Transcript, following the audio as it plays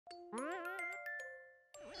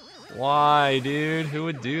Why, dude? Who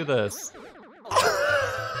would do this?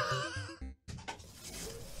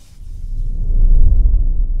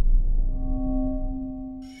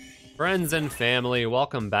 Friends and family,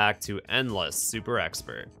 welcome back to Endless Super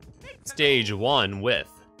Expert. Stage 1 with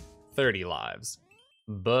 30 lives.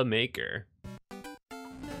 Maker.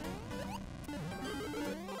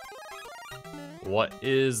 What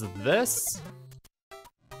is this?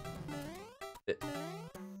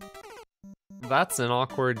 That's an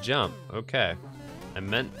awkward jump. Okay. I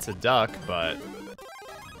meant to duck, but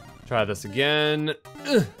try this again.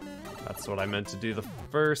 Ugh. That's what I meant to do the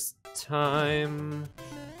first time.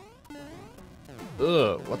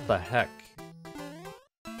 Ugh, what the heck?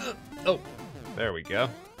 Oh, there we go.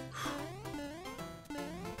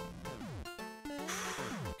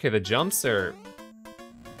 Okay, the jumps are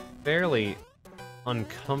fairly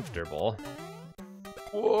uncomfortable.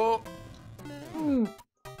 Whoa.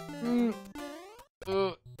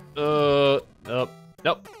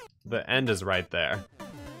 Nope. The end is right there.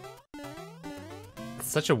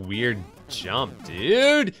 It's such a weird jump,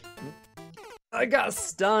 dude. I got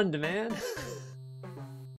stunned, man.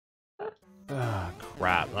 Ah,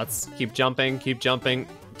 crap. Let's keep jumping, keep jumping.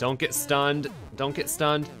 Don't get stunned. Don't get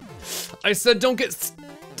stunned. I said don't get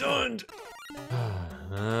stunned.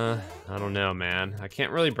 I don't know, man. I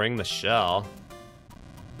can't really bring the shell.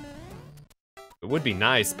 It would be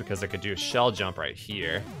nice because I could do a shell jump right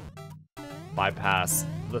here. Bypass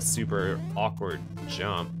the super awkward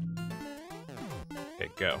jump. Okay,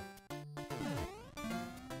 go.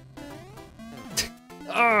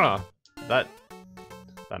 Ah! That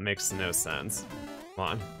makes no sense.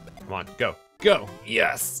 Come on, go, go!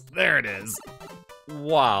 Yes, there it is.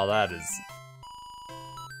 Wow, that is...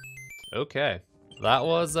 Okay, that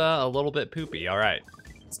was a little bit poopy, all right.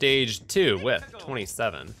 Stage 2 with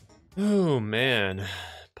 27. Oh man,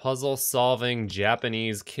 puzzle solving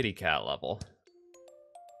Japanese kitty cat level.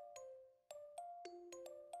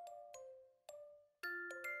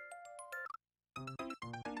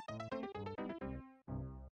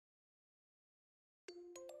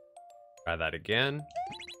 Try that again.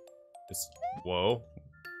 Just, whoa,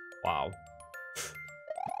 wow.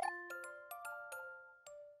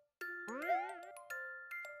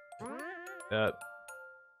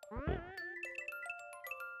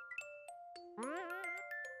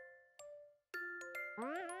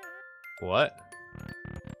 What?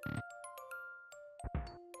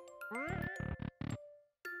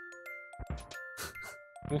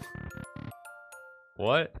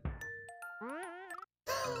 What?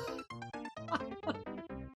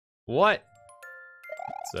 What?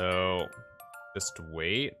 So, just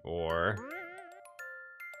wait, or...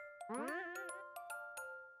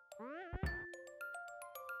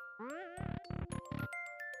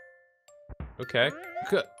 Okay.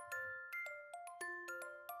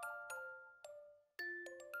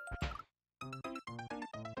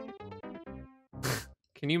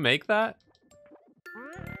 Can you make that?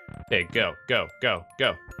 Okay, go, go, go,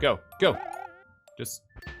 go, go, go. Just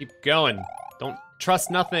keep going. Don't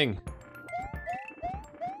trust nothing.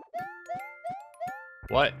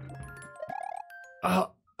 What?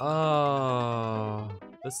 Oh,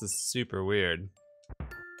 this is super weird.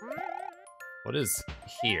 What is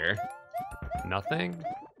here? Nothing?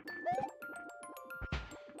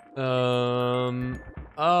 Oh.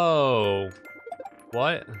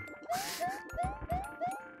 What?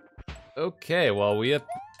 Okay, well, we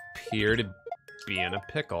appear to be in a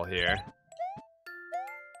pickle here.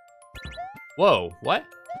 Whoa, what?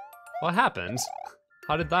 What happened?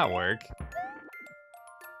 How did that work?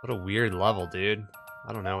 What a weird level, dude.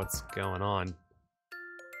 I don't know what's going on. Can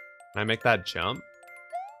I make that jump?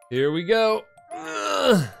 Here we go.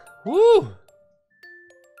 Ugh. Woo!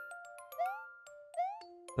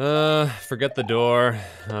 Forget the door.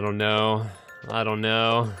 I don't know. I don't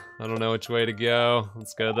know which way to go.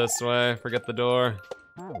 Let's go this way. Forget the door.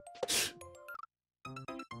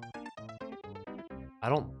 I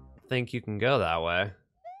don't think you can go that way,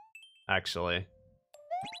 actually.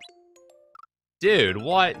 Dude,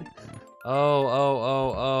 what?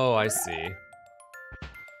 Oh, I see.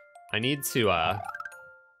 I need to,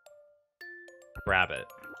 grab it.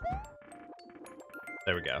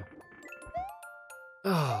 There we go.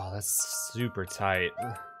 Oh, that's super tight.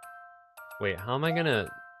 Wait, how am I gonna...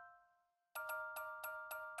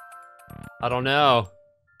 I don't know.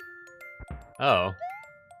 Oh.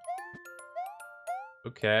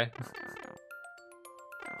 Okay.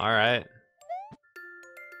 All right.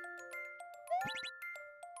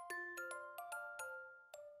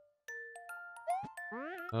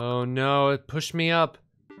 Oh no, it pushed me up.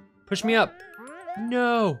 Push me up.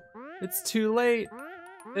 No, it's too late.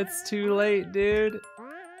 It's too late, dude.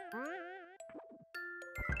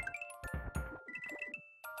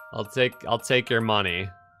 I'll take your money.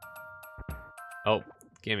 Oh,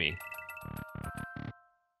 gimme.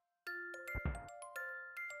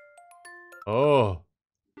 Oh.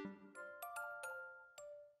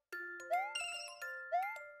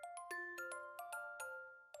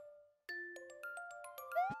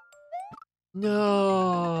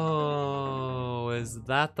 No, is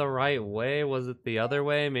that the right way? Was it the other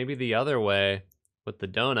way? Maybe the other way with the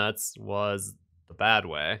donuts was the bad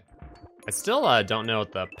way. I still don't know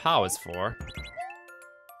what the POW is for.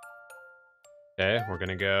 Okay, we're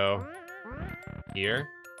gonna go here.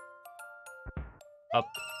 Up,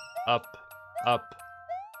 up, up.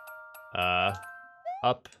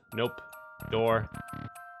 Up, nope, door.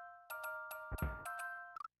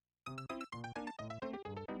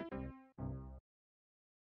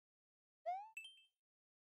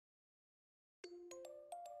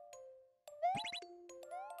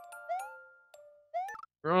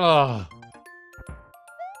 Ugh.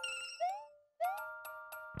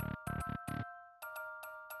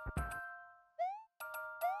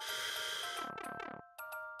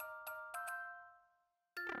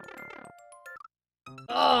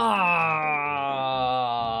 Ah!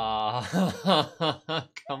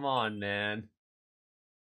 Come on, man.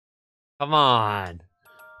 Come on.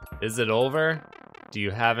 Is it over? Do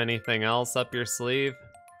you have anything else up your sleeve?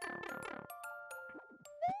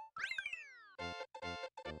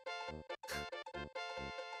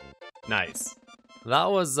 Nice.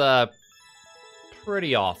 That was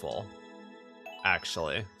pretty awful,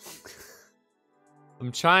 actually.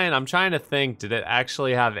 I'm trying to think, did it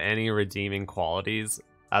actually have any redeeming qualities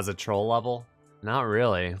as a troll level? Not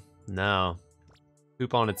really. No.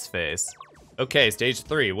 Poop on its face. Okay, stage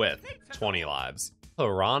 3 with 20 lives.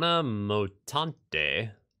 Piranha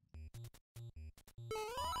Mutante.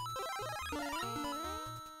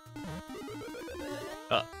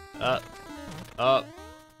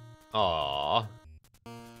 Aww.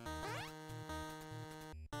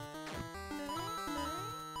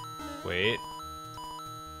 Wait.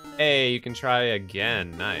 Hey, you can try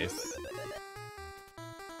again. Nice.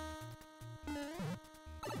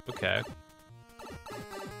 Okay.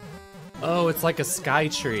 Oh, it's like a Sky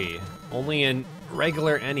Tree, only in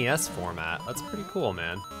regular NES format. That's pretty cool,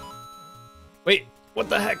 man. Wait, what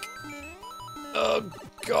the heck? Oh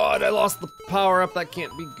god, I lost the power up. That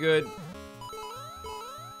can't be good.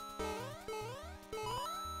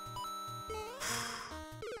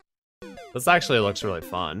 This actually looks really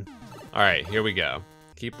fun. All right, here we go.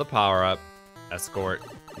 Keep the power up, escort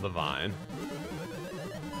the vine.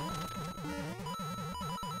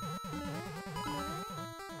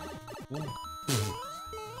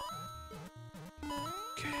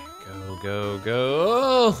 Okay, go,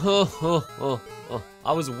 go. Oh.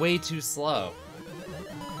 I was way too slow.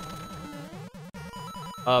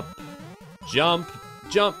 Up, jump,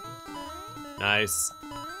 jump. Nice.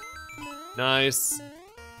 Nice.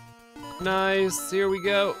 Nice, here we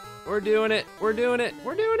go. We're doing it, we're doing it,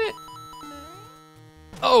 we're doing it.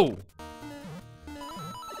 Oh!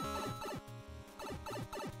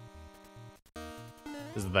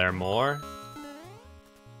 Is there more?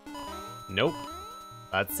 Nope.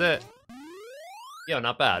 That's it. Yo,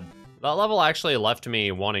 not bad. That level actually left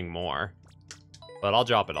me wanting more, but I'll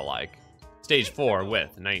drop it a like. Stage 4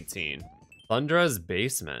 with 19. Thundra's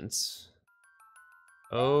Basement.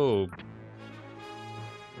 Oh.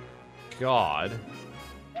 God.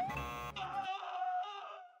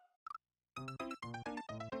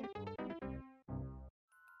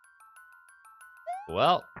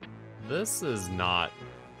 Well, this is not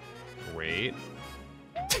great.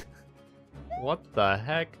 What the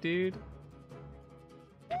heck, dude?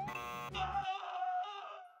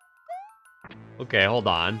 Okay, hold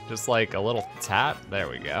on. Just like a little tap. There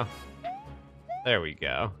we go. There we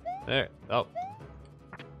go. There. Oh.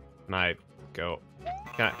 Can I go?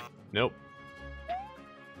 Can I? Nope.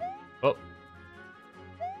 Oh.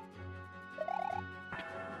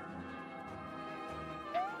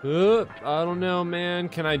 I don't know, man.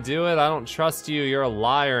 Can I do it? I don't trust you. You're a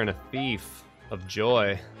liar and a thief of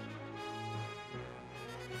joy.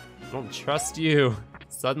 I don't trust you.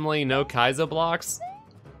 Suddenly, no Kaizo blocks?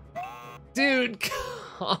 Dude, come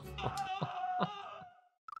on.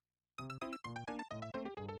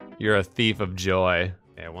 You're a thief of joy.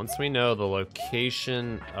 Okay, once we know the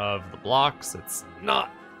location of the blocks, it's not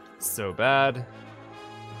so bad.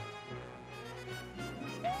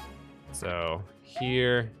 So,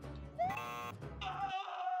 here.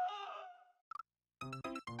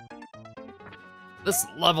 This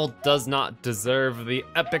level does not deserve the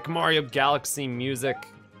epic Mario Galaxy music.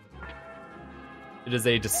 It is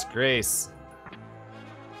a disgrace.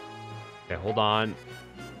 Okay, hold on.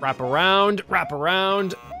 Wrap around, wrap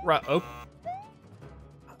around. Right. Oh.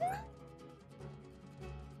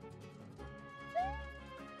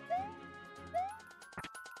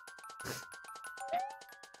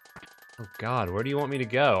 Oh God, where do you want me to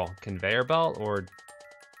go? Conveyor belt or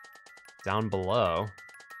down below?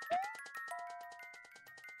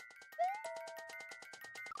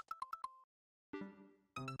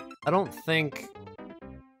 I don't think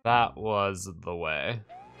that was the way.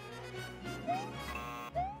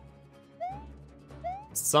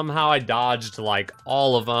 Somehow I dodged like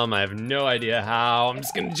all of them. I have no idea how. I'm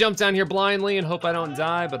just gonna jump down here blindly and hope I don't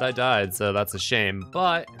die, but I died, so that's a shame.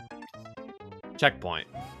 But checkpoint.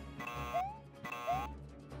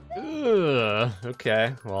 Ugh,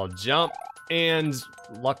 okay, well, jump, and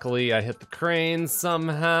luckily I hit the crane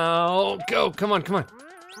somehow. Go, come on, come on.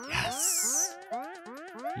 Yes.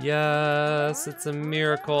 Yes, it's a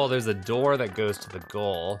miracle. There's a door that goes to the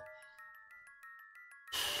goal.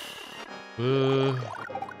 Ugh.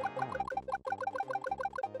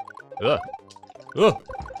 Ugh.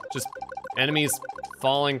 Just enemies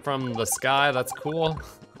falling from the sky, that's cool.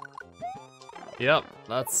 Yep,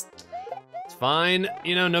 that's fine.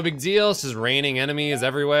 You know, no big deal, it's just raining enemies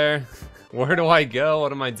everywhere. Where do I go?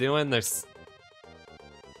 What am I doing?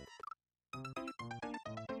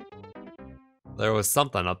 There was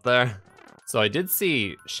something up there. So I did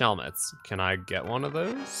see Shelmets. Can I get one of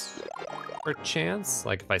those? Per chance?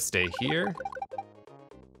 Like if I stay here?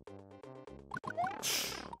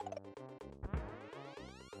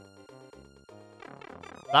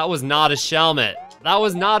 That was not a Shelmet. That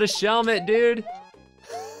was not a Shelmet, dude.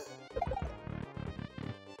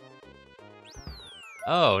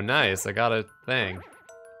 Oh, nice, I got a thing.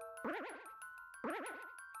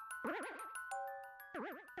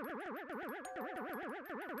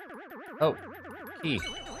 Oh, key.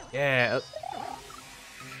 Yeah.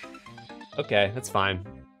 Okay, that's fine.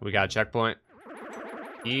 We got a checkpoint.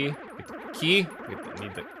 Key. Key. We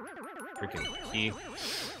need the freaking key.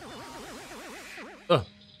 Ugh.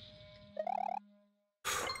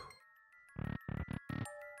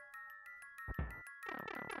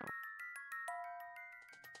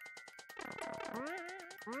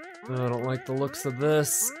 I don't like the looks of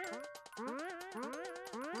this.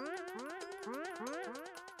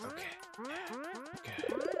 Okay.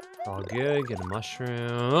 All good, get a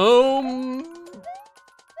mushroom.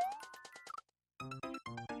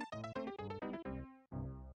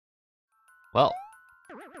 Well,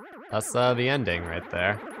 that's the ending right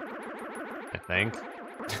there, I think.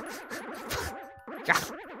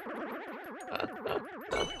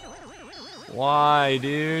 Why,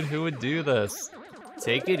 dude? Who would do this?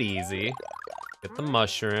 Take it easy. Get the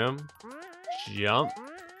mushroom. Jump,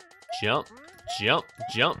 jump, jump,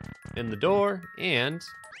 jump in the door, and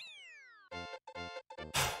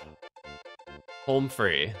home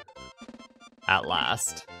free. At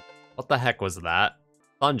last. What the heck was that?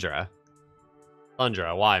 Thundra.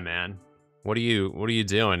 Thundra, why, man? What are you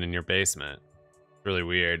doing in your basement? It's really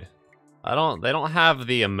weird. They don't have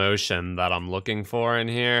the emotion that I'm looking for in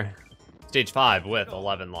here. Stage 5 with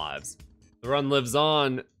 11 lives. The run lives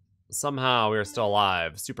on. Somehow we are still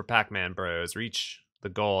alive. Super Pac-Man Bros reach the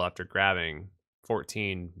goal after grabbing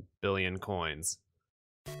 14 billion coins.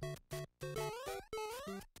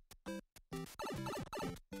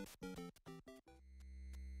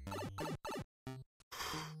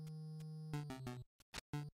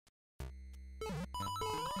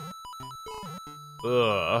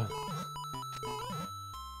 Ugh.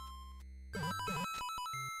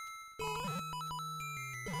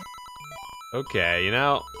 Okay, you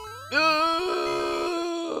know.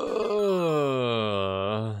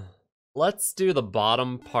 Let's do the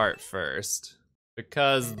bottom part first,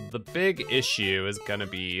 because the big issue is gonna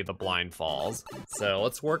be the blind falls. So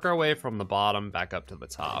let's work our way from the bottom back up to the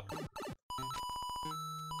top.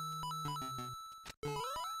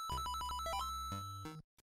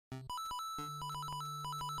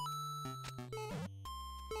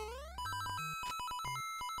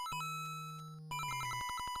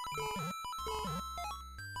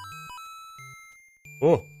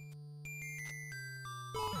 Oh.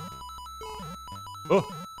 Oh.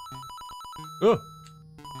 Oh.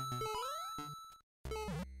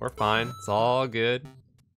 We're fine. It's all good.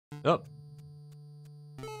 Oh.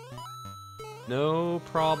 No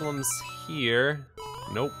problems here.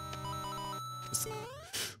 Nope. Just...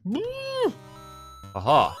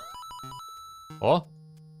 Aha. Oh.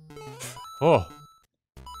 Oh.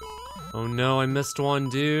 Oh no, I missed one,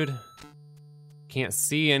 dude. Can't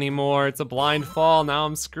see anymore. It's a blind fall. Now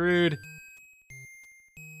I'm screwed.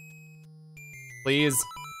 Please.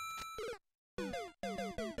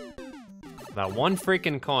 That one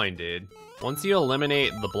freaking coin, dude. Once you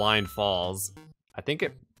eliminate the blind falls, I think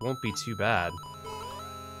it won't be too bad.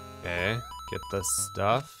 Okay, get the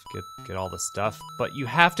stuff, get all the stuff, but you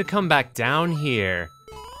have to come back down here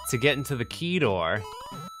to get into the key door.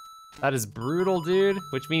 That is brutal, dude,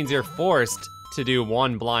 which means you're forced to do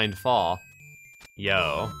one blind fall.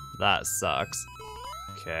 Yo, that sucks.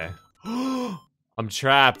 Okay. I'm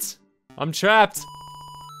trapped. I'm trapped.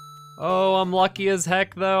 Oh, I'm lucky as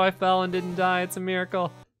heck though. I fell and didn't die. It's a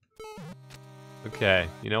miracle. Okay,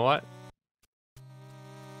 you know what?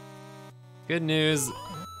 Good news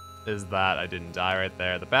is that I didn't die right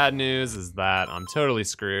there. The bad news is that I'm totally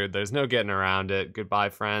screwed. There's no getting around it. Goodbye,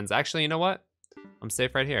 friends. Actually, you know what? I'm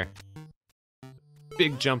safe right here.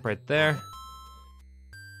 Big jump right there.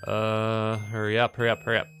 Hurry up, hurry up,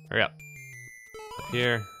 hurry up, hurry up. Up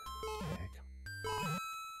here. Okay.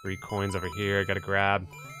 3 coins over here, I gotta grab.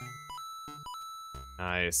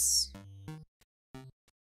 Nice.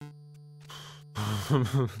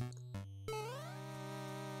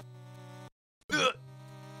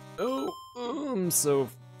 Oh, I'm so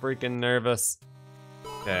freaking nervous.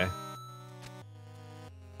 Okay.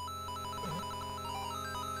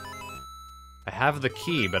 I have the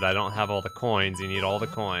key, but I don't have all the coins. You need all the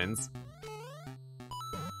coins.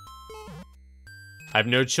 I have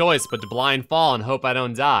no choice but to blind fall and hope I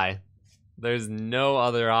don't die. There's no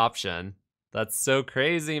other option. That's so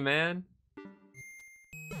crazy, man.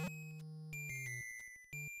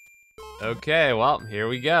 Okay, well, here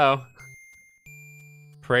we go.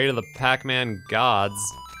 Pray to the Pac-Man gods.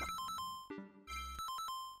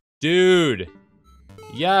 Dude!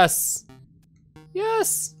 Yes!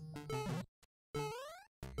 Yes!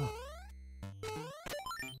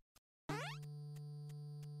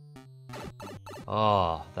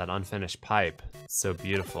 Oh, that unfinished pipe. It's so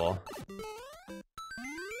beautiful.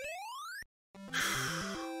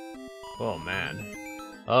 Oh man.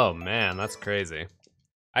 Oh man, that's crazy.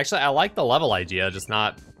 Actually, I like the level idea, just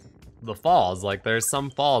not the falls. Like, there's some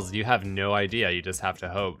falls you have no idea, you just have to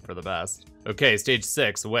hope for the best. Okay, stage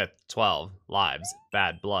 6 with 12 lives,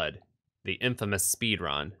 bad blood. The infamous speed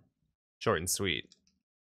run. Short and sweet.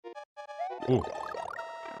 Ooh.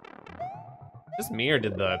 Just me or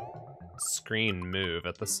did the screen move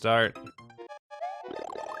at the start?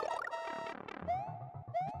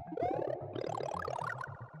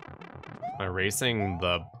 Am I racing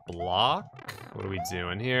the block? What are we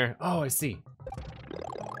doing here? Oh, I see.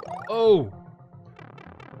 Oh!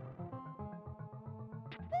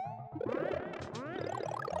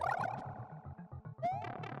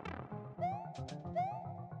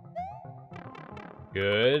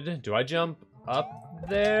 Good. Do I jump up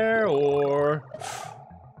there or...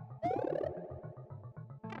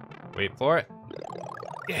 Wait for it.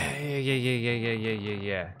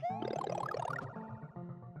 Yeah.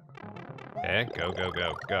 Okay, go, go,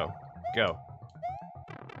 go, go, go.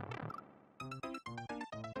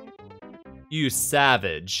 You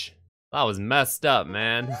savage. That was messed up,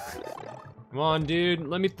 man. Come on, dude,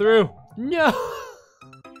 let me through. No!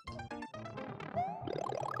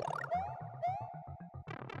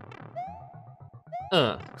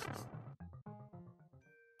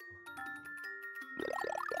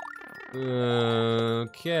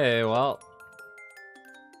 Okay, well.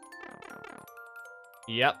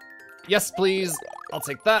 Yep. Yes, please. I'll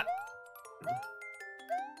take that.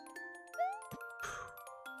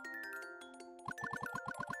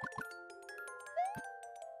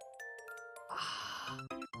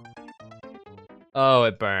 Oh,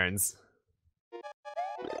 it burns.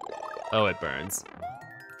 Oh, it burns.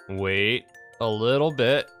 Wait a little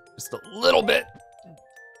bit. Just a little bit.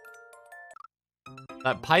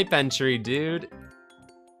 That pipe entry, dude.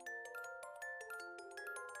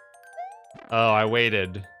 Oh, I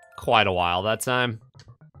waited quite a while that time.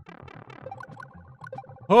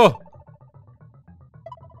 Oh!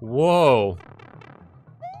 Whoa.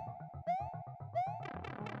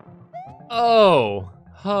 Oh.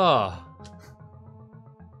 Huh.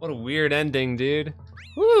 What a weird ending, dude.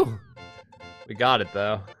 Woo! We got it,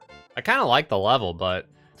 though. I kind of like the level, but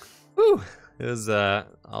whew, it was a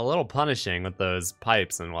little punishing with those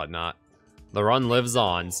pipes and whatnot. The run lives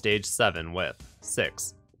on, stage 7 with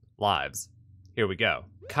 6 lives. Here we go.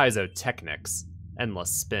 Kaizo Technics, Endless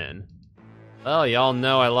Spin. Well, y'all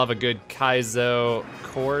know I love a good Kaizo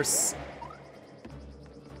course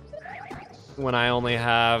when I only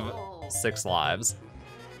have 6 lives.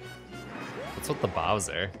 What's with the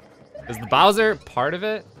Bowser? Is the Bowser part of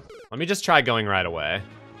it? Let me just try going right away.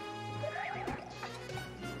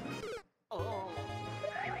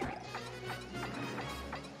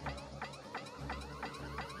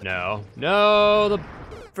 No. No, the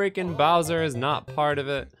freaking Bowser is not part of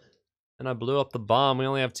it. And I blew up the bomb. We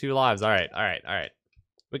only have 2 lives. All right.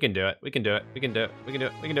 We can do it. We can do it. We can do it. We can do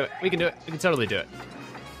it. We can do it. We can do it. We can totally do it.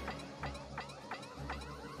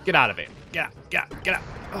 Get out of it. Get out. Get out. Get out.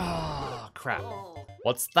 Oh, crap.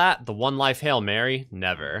 What's that? The one life Hail Mary?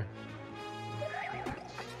 Never.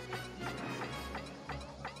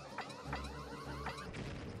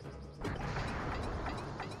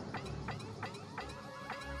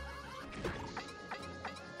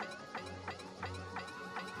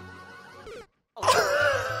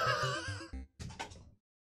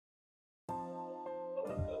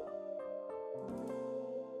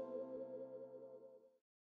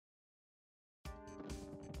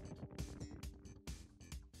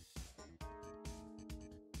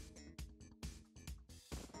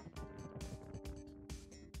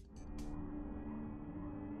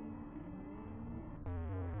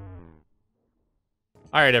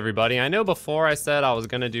 All right, everybody. I know before I said I was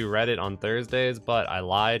gonna do Reddit on Thursdays, but I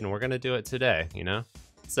lied and we're gonna do it today, you know?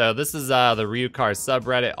 So this is the Ryucar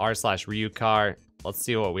subreddit, r/Ryucar. Let's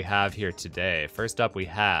see what we have here today. First up we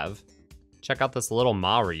have, check out this little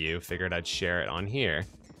Maryu, figured I'd share it on here.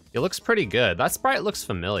 It looks pretty good. That sprite looks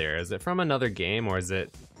familiar. Is it from another game or is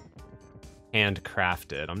it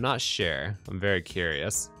handcrafted? I'm not sure. I'm very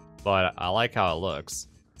curious, but I like how it looks.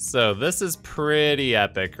 So this is pretty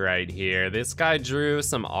epic right here. This guy drew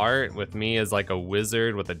some art with me as like a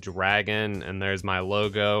wizard with a dragon, and there's my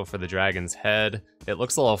logo for the dragon's head. It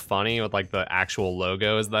looks a little funny with like the actual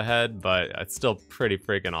logo as the head, but it's still pretty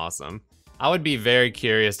freaking awesome. I would be very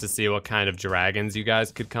curious to see what kind of dragons you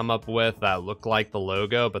guys could come up with that look like the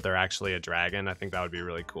logo, but they're actually a dragon. I think that would be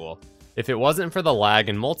really cool. If it wasn't for the lag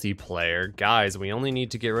in multiplayer, guys, we only need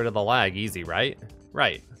to get rid of the lag easy, right?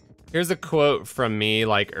 Right. Here's a quote from me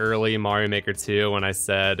like early Mario Maker 2 when I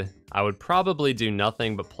said, I would probably do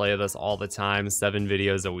nothing but play this all the time, 7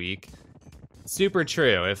 videos a week. Super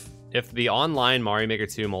true. If the online Mario Maker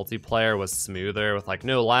 2 multiplayer was smoother with like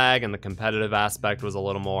no lag and the competitive aspect was a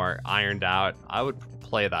little more ironed out, I would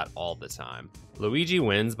play that all the time. Luigi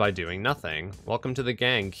wins by doing nothing. Welcome to the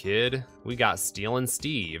gang, kid. We got Stealin'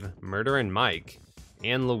 Steve, Murderin' Mike,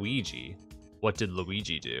 and Luigi. What did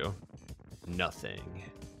Luigi do? Nothing.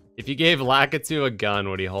 If you gave Lakitu a gun,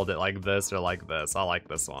 would he hold it like this or like this? I like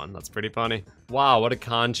this one. That's pretty funny. Wow, what a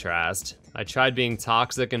contrast. I tried being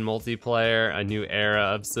toxic in multiplayer, a new era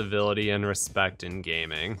of civility and respect in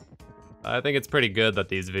gaming. I think it's pretty good that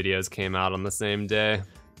these videos came out on the same day.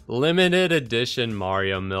 Limited edition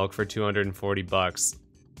Mario Milk for 240 bucks.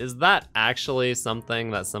 Is that actually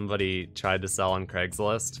something that somebody tried to sell on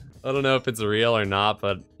Craigslist? I don't know if it's real or not,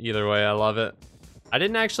 but either way, I love it. I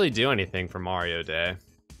didn't actually do anything for Mario Day.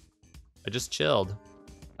 I just chilled.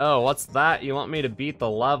 Oh, what's that? You want me to beat the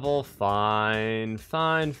level? Fine,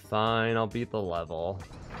 fine, fine. I'll beat the level.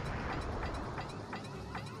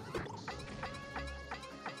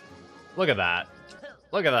 Look at that.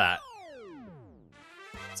 Look at that.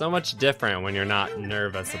 So much different when you're not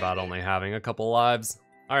nervous about only having a couple lives.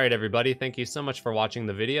 All right, everybody. Thank you so much for watching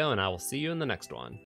the video, and I will see you in the next one.